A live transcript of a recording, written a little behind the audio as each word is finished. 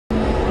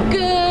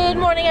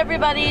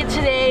everybody.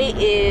 Today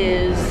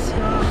is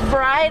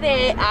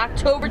Friday,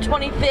 October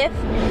 25th,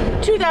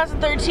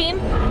 2013,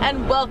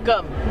 and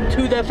welcome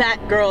to the Fat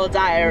Girl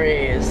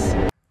Diaries.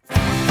 If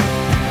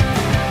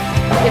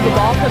the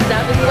ball comes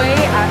out this way,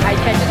 I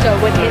catch it so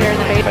it wouldn't hit her in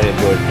the face. I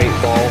enjoy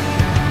paintball,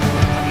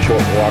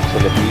 short walks on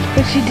the beach.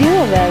 What you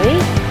doing,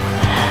 baby?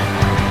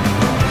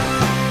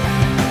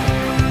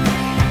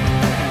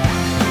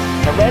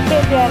 A red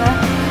bandana,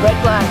 red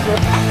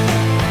glasses.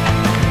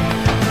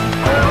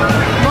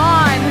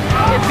 Vaughn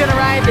is gonna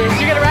ride this.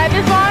 You're gonna ride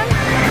this, Vaughn?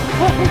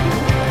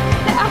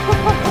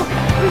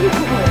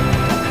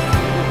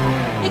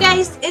 Hey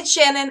guys, it's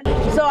Shannon.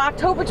 So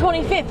October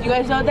 25th, you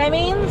guys know what that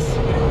means?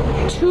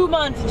 2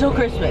 months until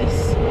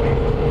Christmas.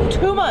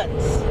 2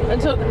 months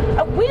until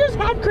we just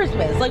had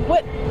Christmas. Like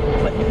what?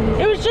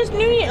 It was just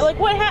New Year. Like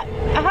what?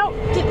 How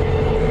did?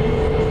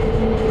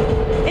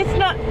 It's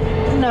not.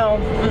 No.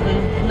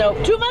 No.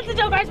 2 months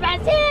until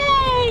Christmas.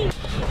 Yay!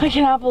 I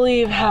cannot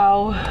believe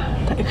how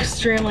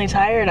extremely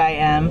tired I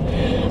am.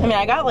 I mean,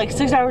 I got like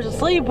 6 hours of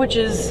sleep, which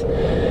is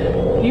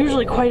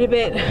usually quite a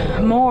bit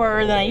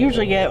more than I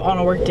usually get on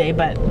a work day,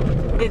 but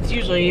it's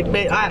usually,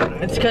 I don't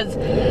know, it's because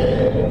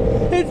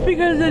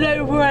the night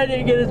before I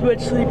didn't get as much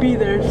sleep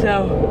either,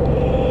 so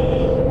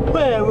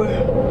whatever.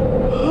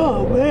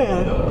 Oh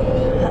man.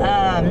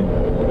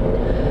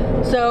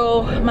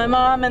 So my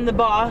mom and the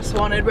boss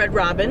wanted Red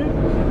Robin,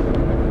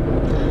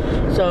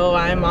 so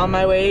I'm on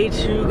my way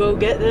to go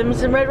get them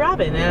some Red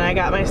Robin, and I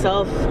got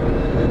myself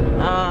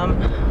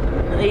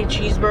a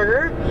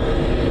cheeseburger,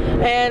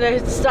 and I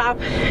had to stop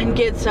and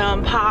get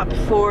some pop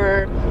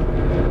for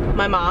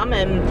my mom,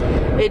 and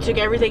it took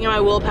everything in my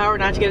willpower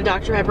not to get a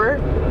Dr. Pepper,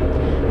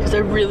 because I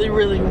really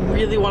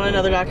want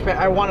another Dr. Pepper.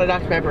 I want a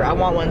Dr. Pepper. I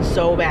want one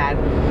so bad.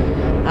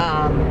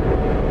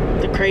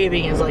 The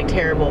craving is like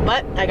terrible,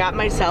 but I got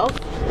myself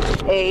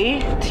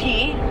a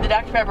tea. The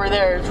Dr. Pepper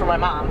there is for my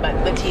mom,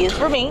 but the tea is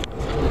for me,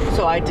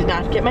 so I did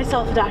not get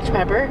myself a Dr.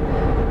 Pepper.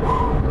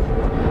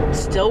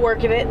 Still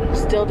working it,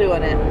 still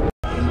doing it.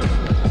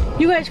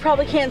 You guys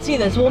probably can't see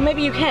this. Well,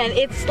 maybe you can.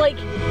 It's like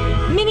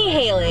mini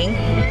hailing.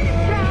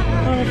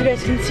 I don't know if you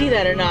guys can see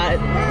that or not. You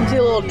can see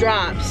the little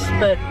drops,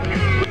 but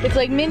it's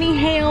like mini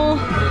hail.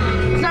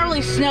 It's not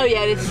really snow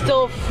yet. It's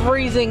still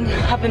freezing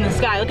up in the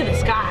sky. Look at the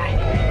sky.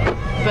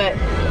 But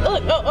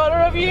look, oh, I don't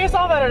know if you guys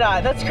saw that or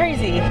not. That's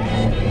crazy.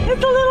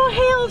 It's a little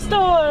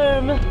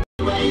hailstorm.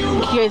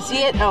 Can you guys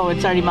see it? Oh,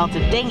 it's already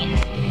melted. Dang it.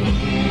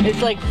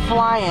 It's like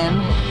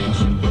flying.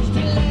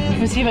 Let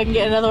me see if I can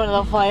get another one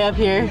that'll fly up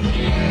here.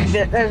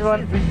 There's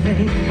one.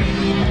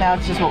 Now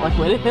it's just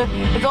liquid.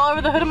 It's all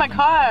over the hood of my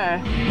car.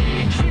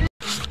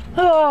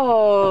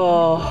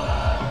 Oh.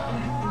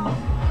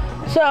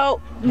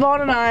 So, Vaughn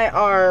and I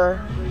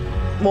are,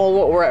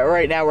 well,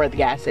 right now we're at the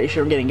gas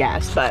station. We're getting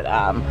gas, but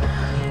I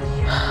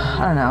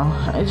don't know.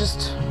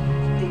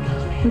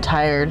 I'm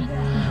tired.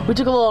 We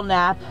took a little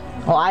nap.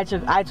 Well, I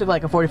took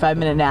like a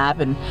 45-minute nap,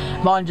 and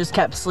Vaughn just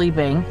kept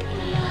sleeping.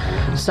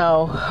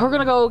 So we're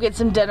gonna go get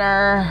some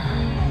dinner.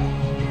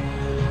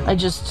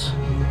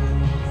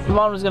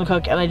 Vaughn was gonna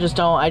cook, and I just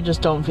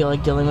don't feel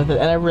like dealing with it,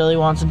 and I really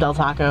want some Del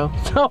Taco,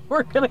 so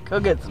we're gonna go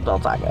get some Del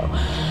Taco.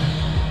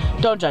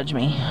 Don't judge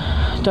me.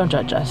 Don't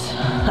judge us.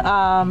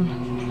 I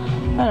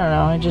don't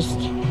know.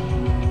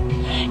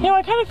 You know,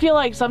 I kind of feel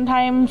like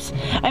sometimes,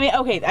 I mean,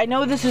 okay, I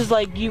know this is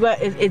like, you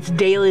guys, it's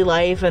daily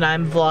life, and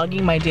I'm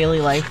vlogging my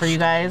daily life for you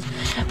guys,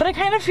 but I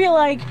kind of feel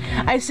like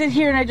I sit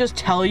here and I just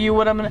tell you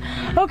what I'm gonna,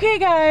 okay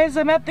guys,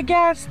 I'm at the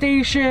gas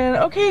station,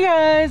 okay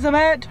guys, I'm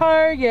at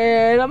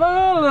Target, I'm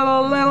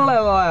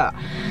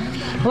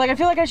like, I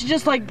feel like I should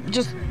just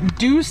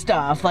do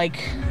stuff,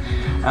 like,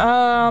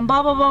 blah,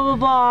 blah, blah, blah,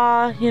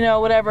 blah, you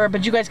know, whatever,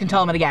 but you guys can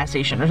tell them at a gas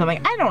station or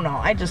something. I don't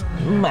know, I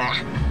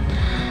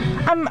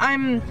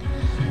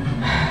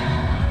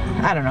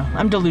don't know.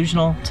 I'm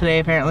delusional today,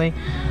 apparently.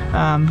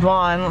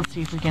 Vaughn, let's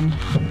see if we can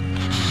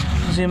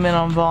zoom in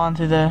on Vaughn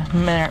through the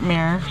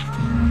mirror.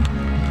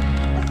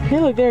 Hey,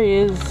 look, there he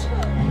is.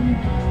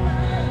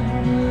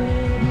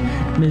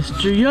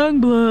 Mr.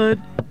 Youngblood.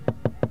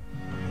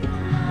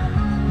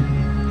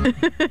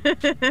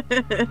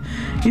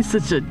 He's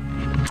such a...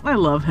 I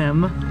love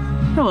him.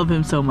 I love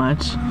him so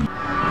much.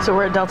 So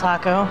we're at Del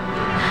Taco.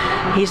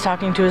 He's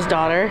talking to his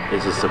daughter.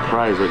 It's a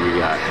surprise what you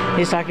got.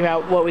 He's talking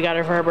about what we got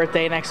her for her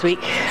birthday next week.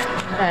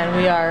 And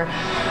we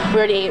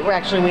already ate. We're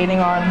actually waiting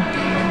on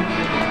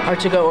our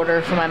to-go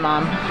order for my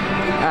mom.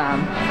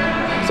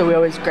 So we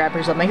always grab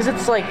her something, because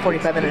it's like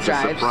 45-minute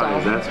drive.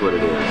 Surprise, so that's what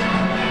it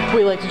is.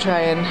 We like to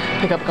try and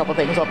pick up a couple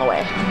things on the way.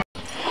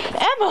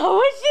 Emma,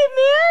 what's the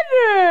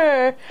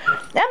matter?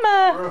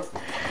 Emma,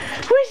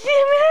 what's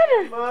the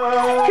matter?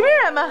 Come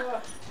here,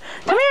 Emma.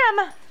 Come here,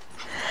 Emma.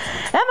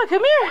 Emma,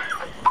 come here.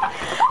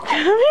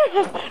 Come here.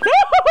 No!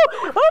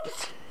 Oops!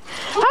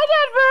 Hi,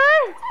 Denver!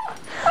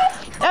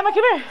 Emma,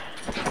 come here.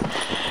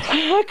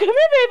 Come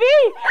here, baby.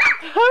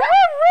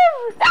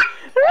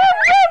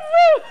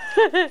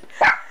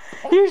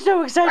 You're so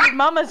excited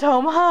Mama's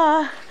home,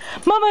 huh?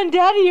 Mama and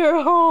Daddy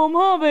are home,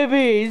 huh,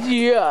 babies?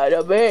 Yeah,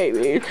 the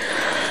babies.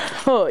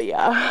 Oh,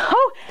 yeah.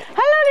 Oh,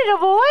 hello, little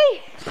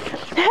boy.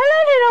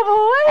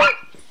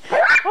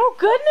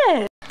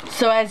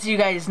 as you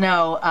guys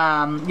know,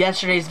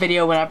 yesterday's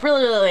video went up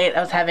really late. I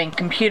was having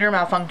computer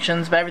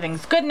malfunctions, but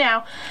everything's good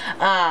now.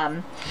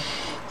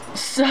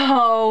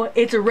 So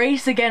it's a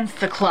race against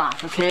the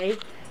clock, okay?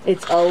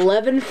 It's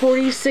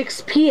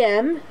 11:46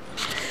 p.m.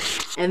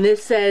 and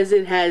this says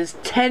it has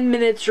 10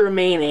 minutes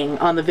remaining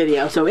on the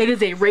video. So it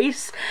is a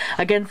race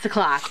against the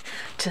clock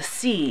to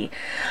see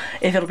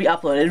if it'll be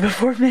uploaded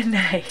before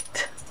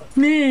midnight.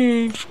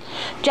 Me.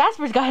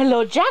 Jasper's got a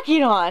little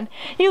jacket on.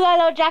 You got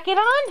a little jacket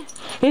on?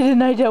 Isn't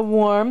nice and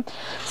warm?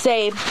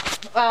 Say,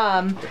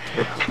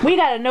 we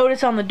got a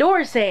notice on the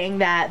door saying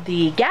that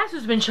the gas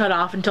has been shut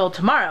off until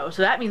tomorrow.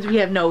 So that means we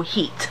have no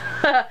heat.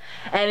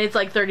 And it's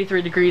like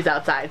 33 degrees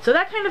outside. So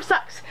that kind of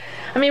sucks.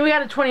 I mean, we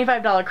got a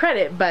 $25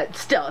 credit, but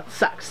still, it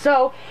sucks.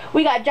 So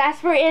we got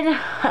Jasper in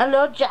a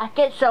little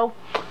jacket so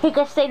he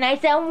can stay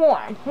nice and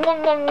warm.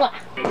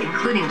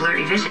 Including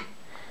blurry vision.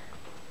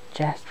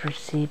 Jasper's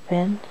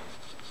sleeping,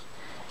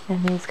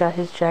 and he's got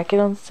his jacket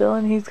on still,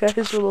 and he's got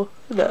his little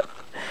hood up.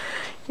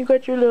 You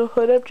got your little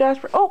hood up,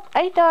 Jasper? Oh,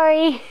 hi,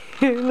 Dory.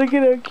 Look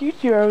at how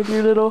cute you are with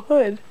your little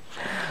hood.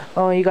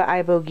 Oh, you got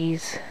eye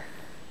bogies.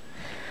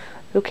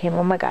 Okay,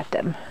 Mama got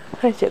them.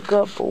 I said,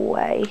 good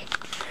boy.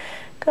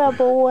 Good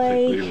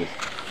boy.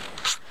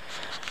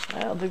 I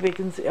don't think they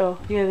can see. Oh,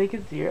 yeah, they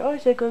can see her. Oh,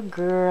 she's a good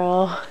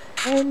girl.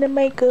 And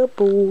my good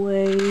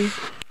boy.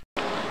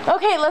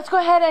 Okay, let's go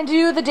ahead and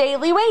do the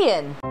daily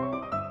weigh-in.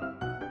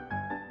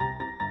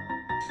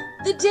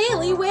 The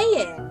daily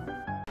weigh-in.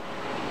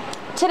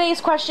 Today's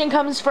question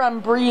comes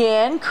from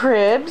Brianne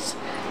Cribbs.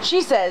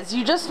 She says,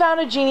 you just found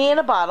a genie in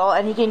a bottle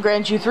and he can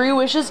grant you 3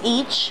 wishes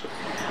each.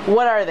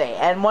 What are they?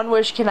 And 1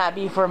 wish cannot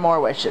be for more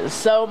wishes.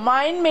 So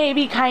mine may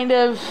be kind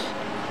of,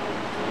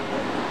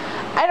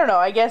 I don't know,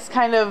 I guess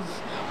kind of,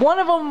 one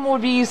of them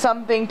would be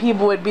something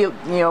people would be,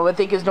 would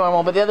think is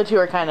normal, but the other 2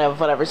 are kind of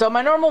whatever. So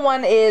my normal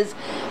one is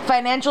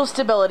financial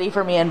stability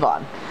for me and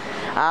Vaughn.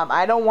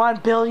 I don't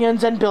want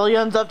billions and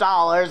billions of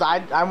dollars.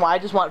 I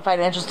just want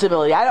financial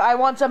stability. I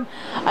want some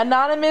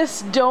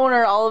anonymous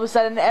donor all of a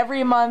sudden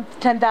every month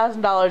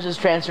 $10,000 is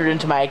transferred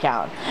into my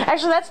account.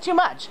 Actually, that's too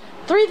much.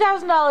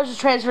 $3,000 is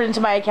transferred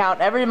into my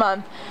account every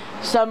month.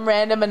 Some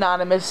random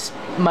anonymous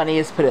money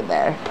is put in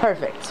there.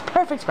 Perfect.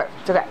 Perfect,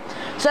 perfect. Okay.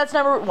 So that's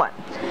number 1.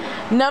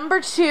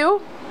 Number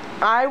 2,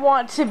 I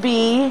would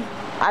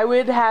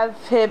have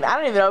him, I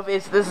don't even know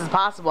if this is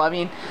possible. I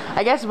mean,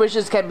 I guess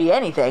wishes can be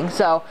anything.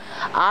 So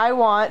I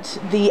want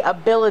the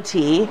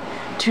ability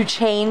to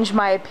change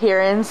my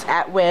appearance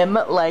at whim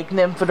like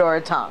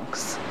Nymphadora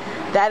Tonks.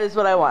 That is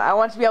what I want. I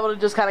want to be able to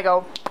just kind of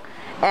go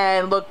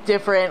and look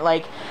different,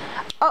 like,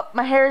 oh,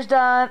 my hair's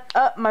done,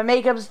 oh, my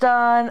makeup's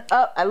done,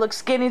 oh, I look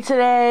skinny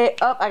today,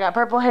 oh, I got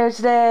purple hair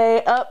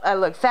today, oh, I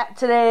look fat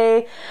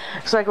today,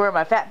 so I can wear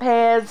my fat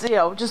pants,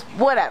 just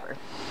whatever.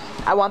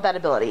 I want that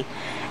ability.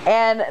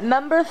 And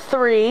number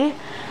 3, and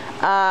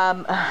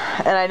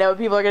I know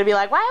people are going to be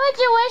like, why would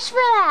you wish for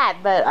that?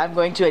 But I'm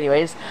going to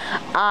anyways.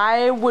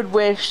 I would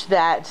wish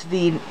that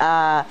the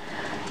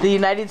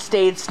United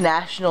States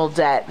national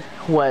debt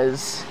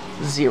was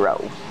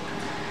 0.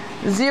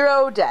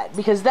 0 debt,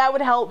 because that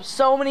would help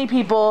so many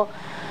people,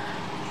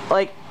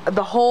 like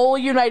the whole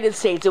United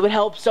States. It would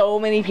help so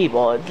many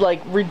people,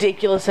 like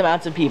ridiculous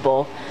amounts of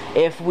people,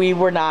 if we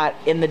were not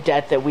in the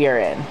debt that we are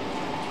in.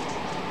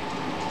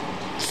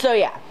 So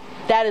yeah,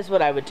 that is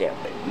what I would do.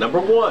 Number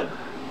 1,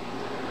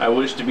 I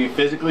wish to be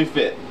physically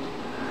fit,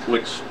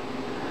 which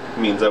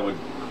means I would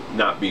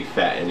not be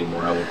fat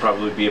anymore. I would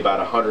probably be about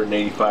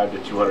 185 to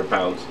 200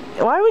 pounds.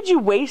 Why would you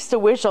waste a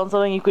wish on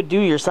something you could do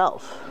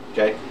yourself?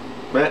 Okay,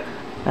 Matt?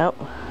 Nope.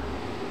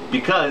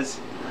 Because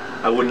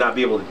I would not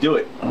be able to do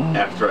it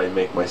after I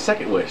make my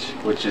second wish,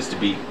 which is to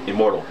be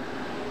immortal.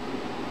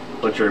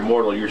 Once you're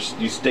immortal,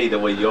 you stay the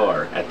way you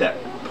are at that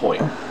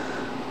point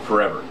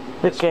forever.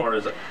 Okay. As far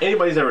as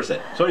anybody's ever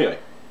said. So anyway,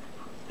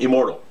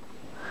 immortal.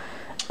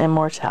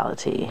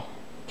 Immortality.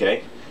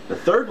 Okay. The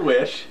third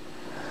wish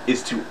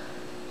is to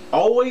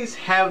always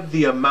have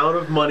the amount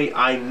of money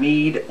I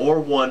need or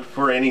want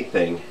for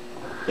anything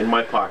in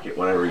my pocket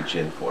when I reach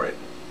in for it.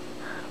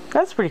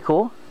 That's pretty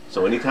cool.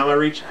 So anytime I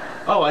reach,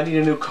 oh, I need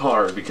a new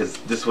car because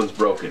this one's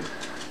broken.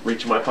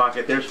 Reach in my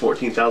pocket, there's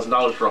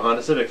 $14,000 for a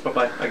Honda Civic.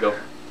 Bye-bye, I go.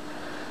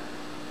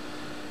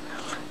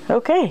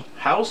 Okay.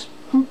 House,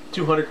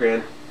 200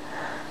 grand.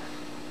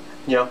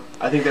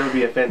 I think that would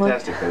be a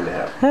fantastic thing to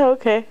have. Oh,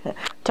 okay.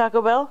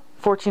 Taco Bell,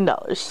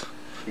 $14.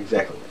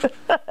 Exactly.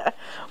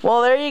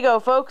 Well, there you go,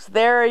 folks.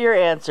 There are your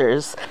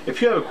answers.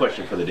 If you have a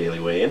question for the Daily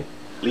Weigh-In,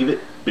 leave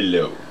it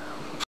below.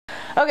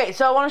 Okay,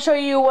 so I want to show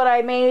you what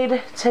I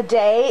made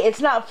today.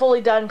 It's not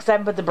fully done because I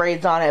haven't put the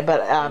braids on it,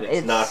 but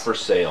it's not for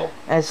sale.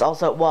 And it's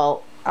also,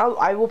 well,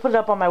 I will put it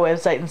up on my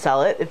website and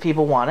sell it if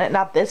people want it.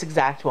 Not this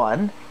exact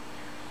one.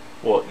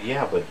 Well,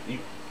 yeah, but you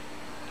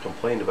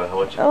complained about how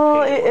much it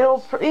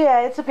was.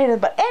 Yeah, it's a pain in the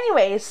butt.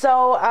 Anyway,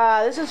 so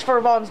this is for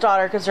Vaughn's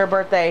daughter because her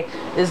birthday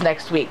is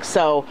next week,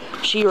 so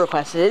she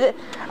requested it.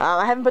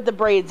 I haven't put the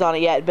braids on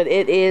it yet, but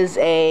it is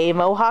a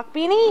mohawk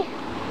beanie.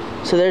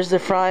 So there's the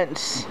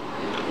front,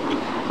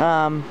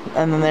 and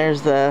then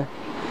there's the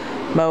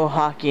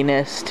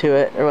mohawkiness to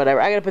it or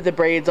whatever. I gotta put the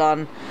braids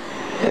on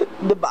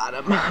the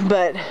bottom,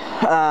 but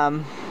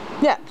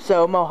yeah,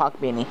 so mohawk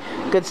beanie,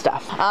 good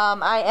stuff.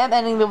 I am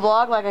ending the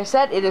vlog. Like I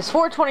said, it is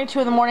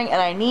 4:22 in the morning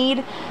and I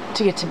need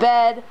to get to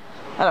bed.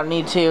 I don't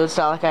need to, it's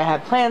not like I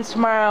have plans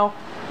tomorrow,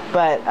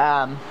 but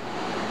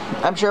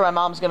I'm sure my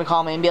mom's gonna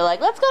call me and be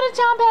like, let's go to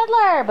Town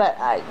Peddler, but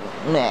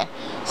meh.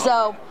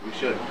 So We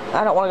should.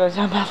 I don't want to go to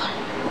Town Peddler.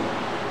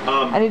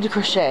 I need to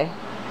crochet.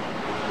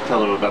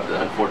 Tell them about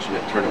the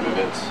unfortunate turn of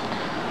events.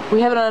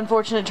 We have an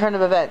unfortunate turn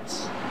of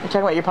events. You're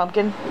talking about your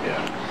pumpkin?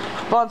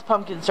 Yeah. Vaughn's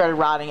pumpkin started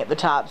rotting at the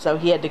top, so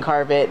he had to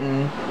carve it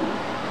and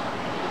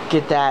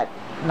get that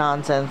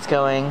nonsense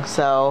going.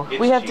 So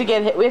we have to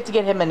get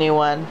him a new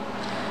one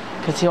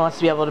because he wants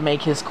to be able to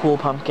make his cool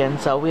pumpkin.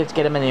 So we have to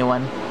get him a new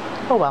one.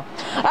 Oh well.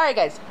 All right,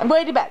 guys, I'm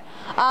going to bed.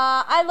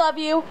 I love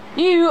you.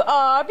 You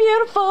are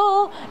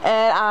beautiful,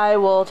 and I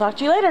will talk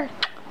to you later.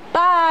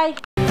 Bye.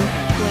 When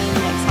the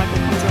next cycle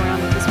comes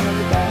around, this one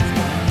will be best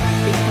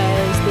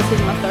because this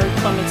is my 3rd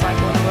plumbing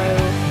cycle in a row,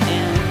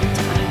 and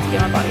I need to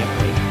get my body up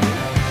to date.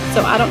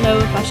 So I don't know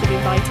if I should do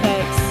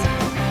Vitex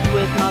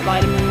with my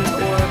vitamins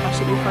or if I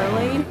should do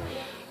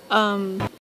Perlade.